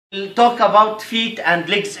We'll talk about feet and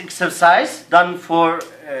legs exercise done for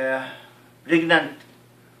pregnant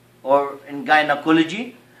or in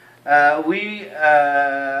gynecology. We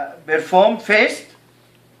perform first.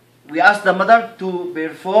 We ask the mother to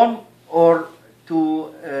perform or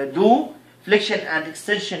to do flexion and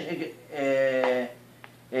extension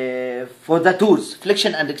for the toes.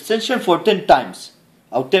 Flexion and extension for 10 times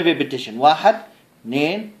أو 10 repetition. 1 2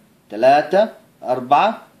 3 4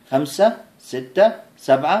 5 6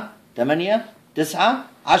 7 8 9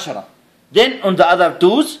 10. Then on the other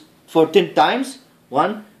toes for 10 times.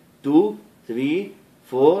 1 2 3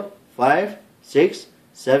 4 5 6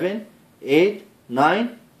 7 8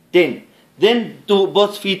 9 10. Then to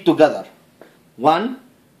both feet together. 1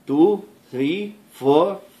 2 3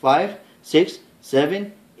 4 5 6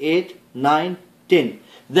 7 8 9 10.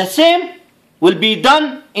 The same will be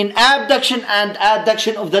done in abduction and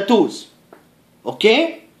adduction of the toes.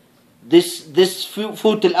 Okay? This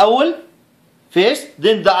foot الأول first,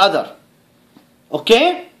 then the other.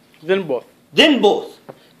 Okay? Then both. Then both.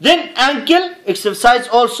 Then ankle exercise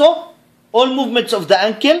also. All movements of the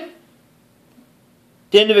ankle.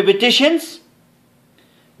 10 repetitions.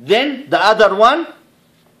 Then the other one.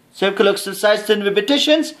 Circle exercise 10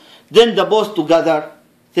 repetitions. Then the both together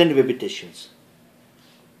 10 repetitions.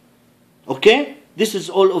 Okay? This is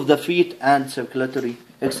all of the feet and circulatory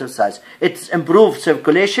exercise. It's improved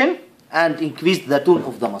circulation and increased the tone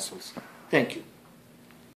of the muscles. Thank you.